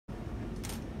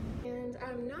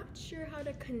I'm not sure how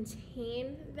to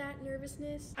contain that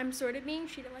nervousness. I'm sort of being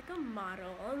treated like a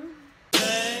model.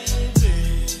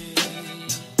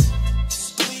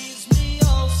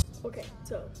 Okay,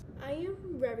 so I am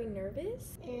very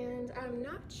nervous and I'm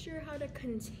not sure how to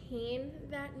contain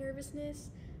that nervousness.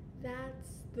 That's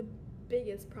the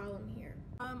biggest problem here.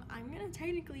 I'm gonna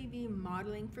technically be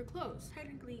modeling for clothes.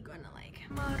 Technically gonna like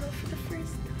model for the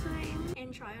first time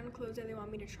and try on clothes that they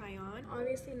want me to try on.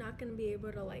 Obviously not gonna be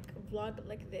able to like vlog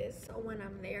like this when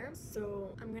I'm there.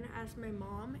 So I'm gonna ask my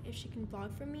mom if she can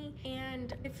vlog for me.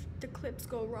 And if the clips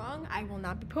go wrong, I will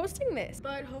not be posting this.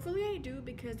 But hopefully I do,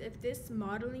 because if this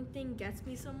modeling thing gets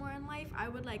me somewhere in life, I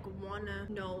would like wanna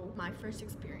know my first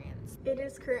experience. It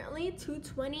is currently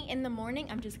 2:20 in the morning.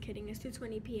 I'm just kidding, it's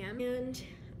 2:20 p.m. and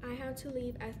I have to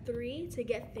leave at 3 to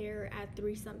get there at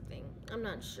 3 something. I'm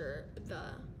not sure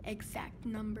the exact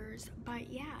numbers,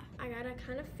 but yeah, I gotta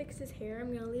kind of fix his hair.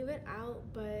 I'm gonna leave it out,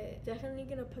 but definitely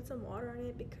gonna put some water on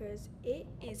it because it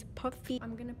is puffy.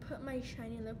 I'm gonna put my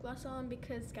shiny lip gloss on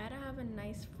because gotta have a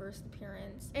nice first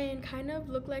appearance and kind of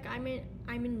look like I'm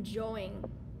enjoying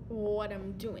what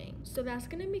I'm doing. So that's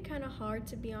gonna be kind of hard,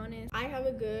 to be honest. I have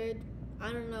a good,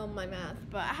 I don't know my math,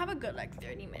 but I have a good like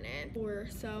 30 minutes or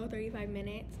so, 35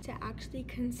 minutes to actually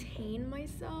contain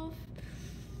myself.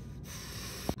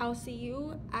 I'll see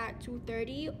you at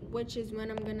 2:30, which is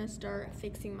when I'm gonna start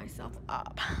fixing myself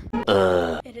up.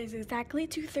 It is exactly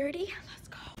 2:30. Let's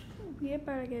go. We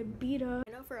better get beat up.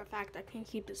 I know for a fact I can't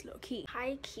keep this low key.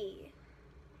 High key.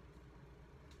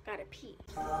 Gotta pee.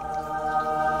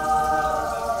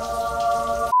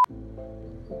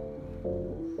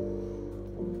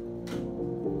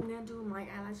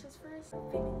 Eyelashes first.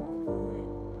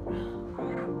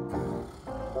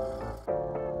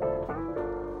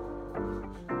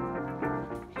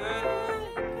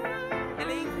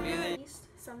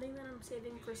 Something that I'm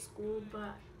saving for school,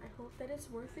 but I hope that it's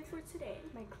worth it for today.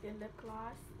 My clear lip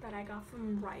gloss that I got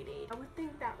from Rite Aid. I would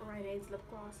think that Rite Aid's lip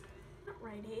gloss, not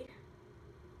Rite Aid,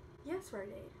 yes, Rite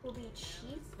Aid, will be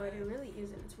cheap, but it really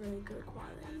isn't. It's really good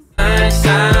quality.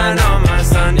 Sunshine on my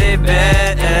Sunday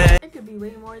bed. It could be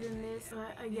way more than this,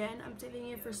 but again, I'm saving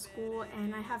it for school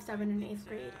and I have 7th and 8th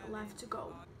grade left to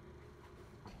go.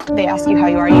 They ask you how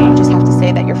you are, you just have to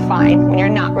say that you're fine when you're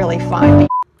not really fine. You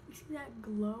see that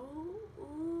glow?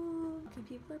 Ooh. Okay,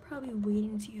 people are probably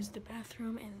waiting to use the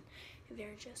bathroom and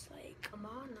they're just like, come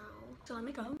on now. So let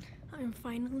me go. I'm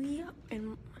finally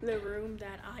in the room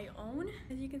that I own,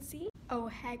 as you can see. Oh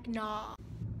heck nah.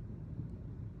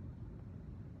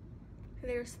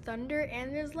 There's thunder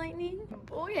and there's lightning.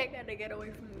 Boy, I gotta get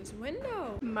away from this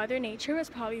window. Mother Nature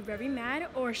was probably very mad,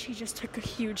 or she just took a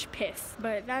huge piss,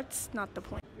 but that's not the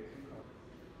point.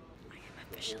 I am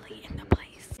officially in the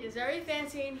place. It's very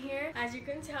fancy in here, as you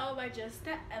can tell by just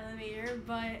the elevator,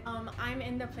 but I'm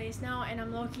in the place now and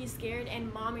I'm low-key scared.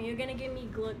 And Mom, are you gonna give me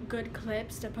good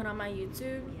clips to put on my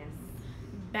YouTube? Yes.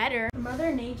 Better.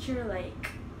 Mother Nature,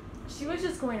 like, she was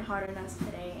just going hard on us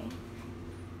today.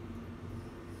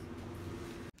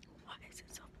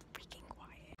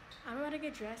 I'm about to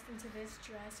get dressed into this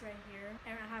dress right here,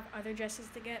 and I have other dresses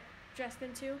to get dressed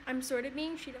into. I'm sort of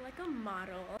being treated like a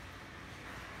model.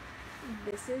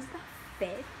 This is the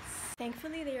fits.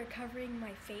 Thankfully, they are covering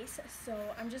my face, so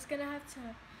I'm just gonna have to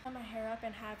put my hair up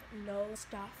and have no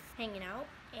stuff hanging out,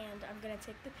 and I'm gonna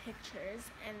take the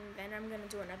pictures, and then I'm gonna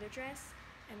do another dress,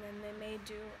 and then they may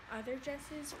do other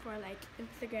dresses for like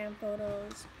Instagram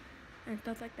photos and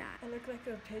stuff like that. I look like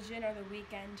a pigeon or the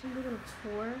weekend. A little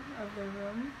tour of the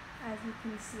room, as you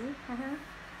can see.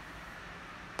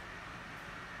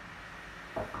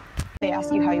 They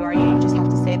ask you how you are, you just have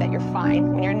to say that you're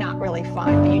fine when you're not really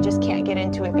fine, but you just can't get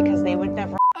into it because they would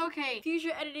never. Okay,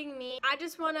 future editing me, I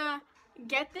just wanna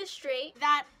get this straight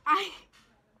that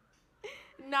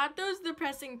not those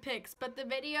depressing pics, but the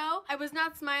video, I was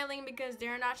not smiling because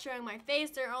they're not showing my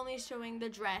face, they're only showing the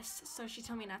dress, so she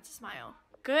told me not to smile.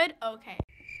 Good? Okay.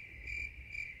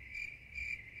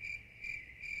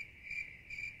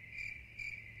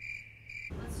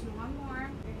 Let's do one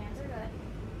more. Your hands are good.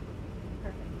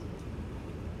 Perfect.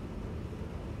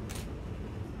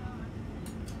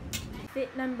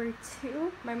 Fit number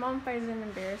 2. My mom finds it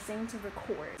embarrassing to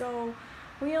record, so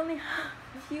we only have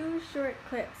a few short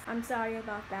clips. I'm sorry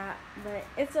about that, but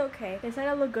it's okay. They said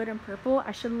I look good in purple.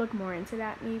 I should look more into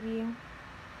that maybe,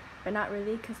 but not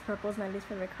really, because purple is my least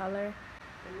favorite color.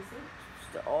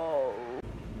 So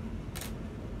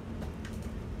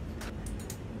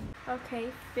okay,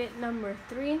 fit number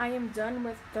 3. I am done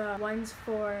with the ones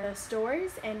for the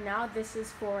stores, and now this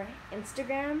is for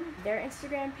Instagram, their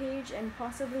Instagram page, and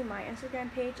possibly my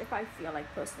Instagram page if I feel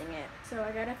like posting it. So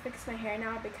I gotta fix my hair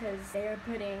now because they are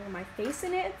putting my face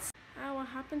in it. Ow, what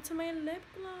happened to my lip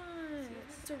gloss?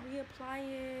 To reapply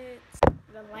it.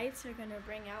 The lights are gonna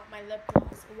bring out my lip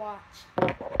gloss. Watch.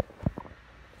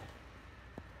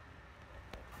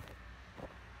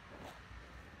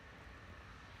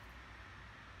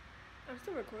 I'm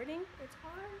still recording. It's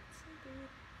hard to be.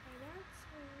 That's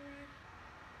alright.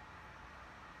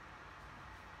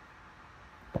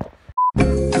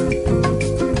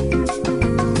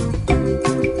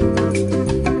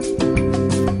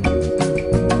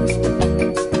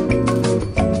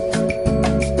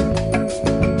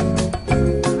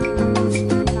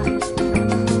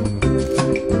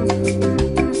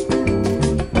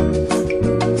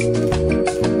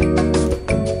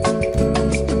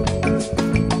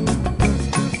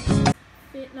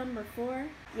 Number 4.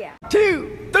 Yeah.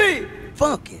 2, 3,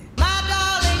 funky. My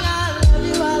darling, I love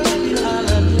you, I love you, I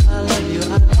love you, I love you,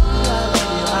 I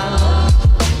love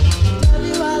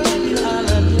you, I love you, I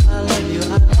love you, I love you,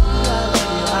 I love you,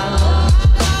 I love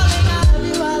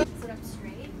you, I love you. Sit up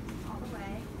straight, all the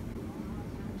way.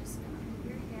 I'm just gonna move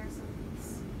your hair so we can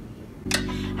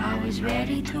see. I was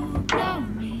ready to blow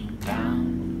me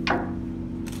down.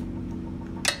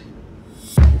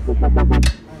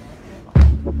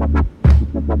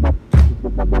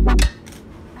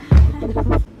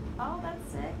 Oh, that's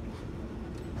sick.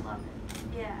 Love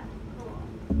it. Yeah, cool.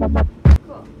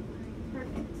 Cool.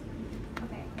 Perfect.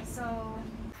 Okay, so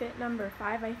Fit number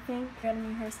 5, I think. Got a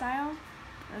new hairstyle.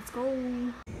 Let's go.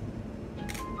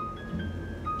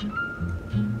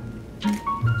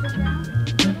 just round a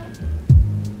little.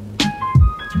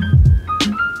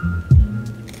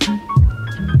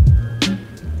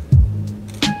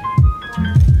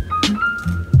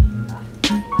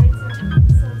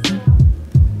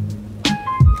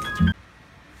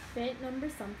 Fit number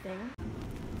something.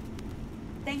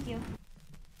 Thank you.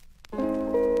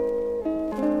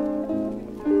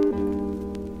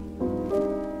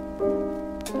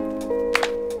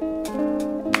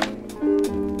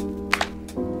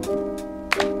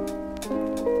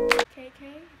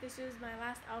 This is my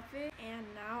last outfit, and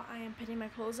now I am putting my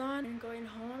clothes on and going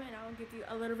home, and I will give you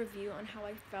a little review on how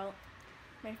I felt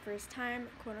my first time,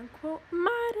 quote-unquote,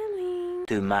 modeling.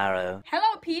 Tomorrow.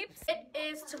 Hello, peeps! It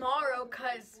is tomorrow,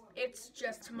 because it's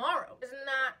just tomorrow. Isn't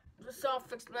that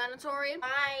self-explanatory?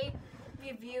 My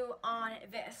review on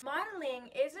this. Modeling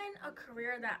isn't a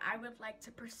career that I would like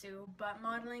to pursue, but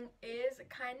modeling is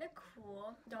kind of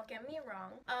cool. Don't get me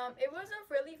wrong. It was a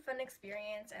really fun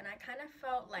experience, and I kind of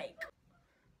felt like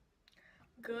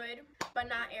good, but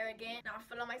not arrogant, not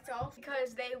full of myself,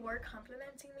 because they were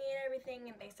complimenting me and everything,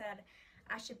 and they said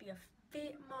I should be a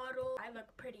fit model. I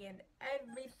look pretty and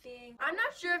everything. I'm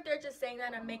not sure if they're just saying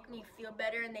that to make me feel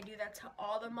better, and they do that to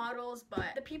all the models,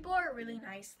 but the people are really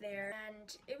nice there,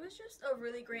 and it was just a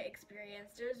really great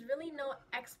experience. There's really no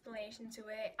explanation to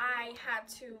it. I had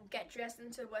to get dressed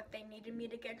into what they needed me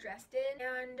to get dressed in,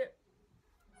 and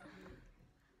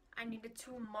I needed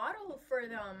to model for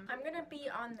them. I'm gonna be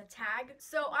on the tag,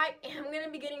 so I am gonna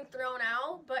be getting thrown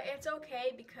out, but it's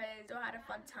okay because I still had a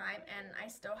fun time and I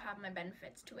still have my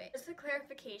benefits to it. Just a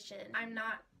clarification, I'm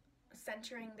not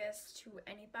centering this to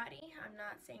anybody. I'm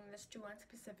not saying this to one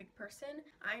specific person.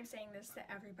 I'm saying this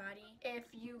to everybody. If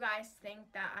you guys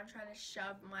think that I'm trying to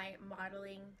shove my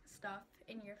modeling stuff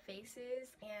in your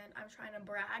faces and I'm trying to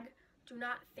brag, do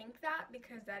not think that,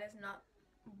 because that is not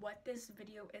what this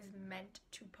video is meant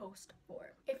to post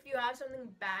for. If you have something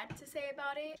bad to say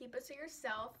about it, keep it to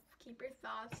yourself. Keep your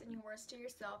thoughts and your words to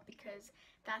yourself, because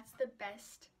that's the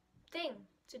best thing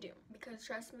to do. Because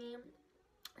trust me,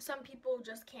 some people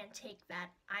just can't take that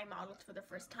I modeled for the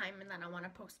first time and then I want to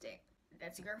post it.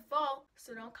 That's your fault,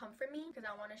 so don't come for me, because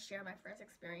I want to share my first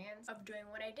experience of doing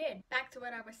what I did. Back to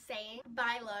what I was saying.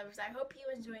 Bye, loves. I hope you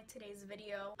enjoyed today's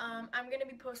video. I'm gonna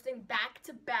be posting back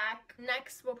to back.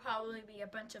 Next will probably be a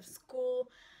bunch of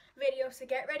school videos, so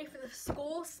get ready for the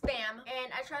school spam.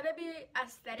 And I try to be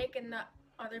aesthetic in the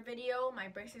other video, my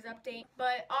braces update,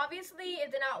 but obviously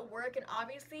it did not work, and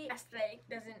obviously aesthetic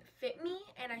doesn't fit me,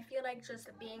 and I feel like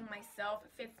just being myself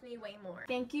fits me way more.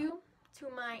 Thank you to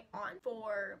my aunt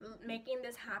for making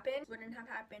this happen. It wouldn't have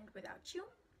happened without you.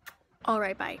 All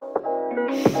right, bye.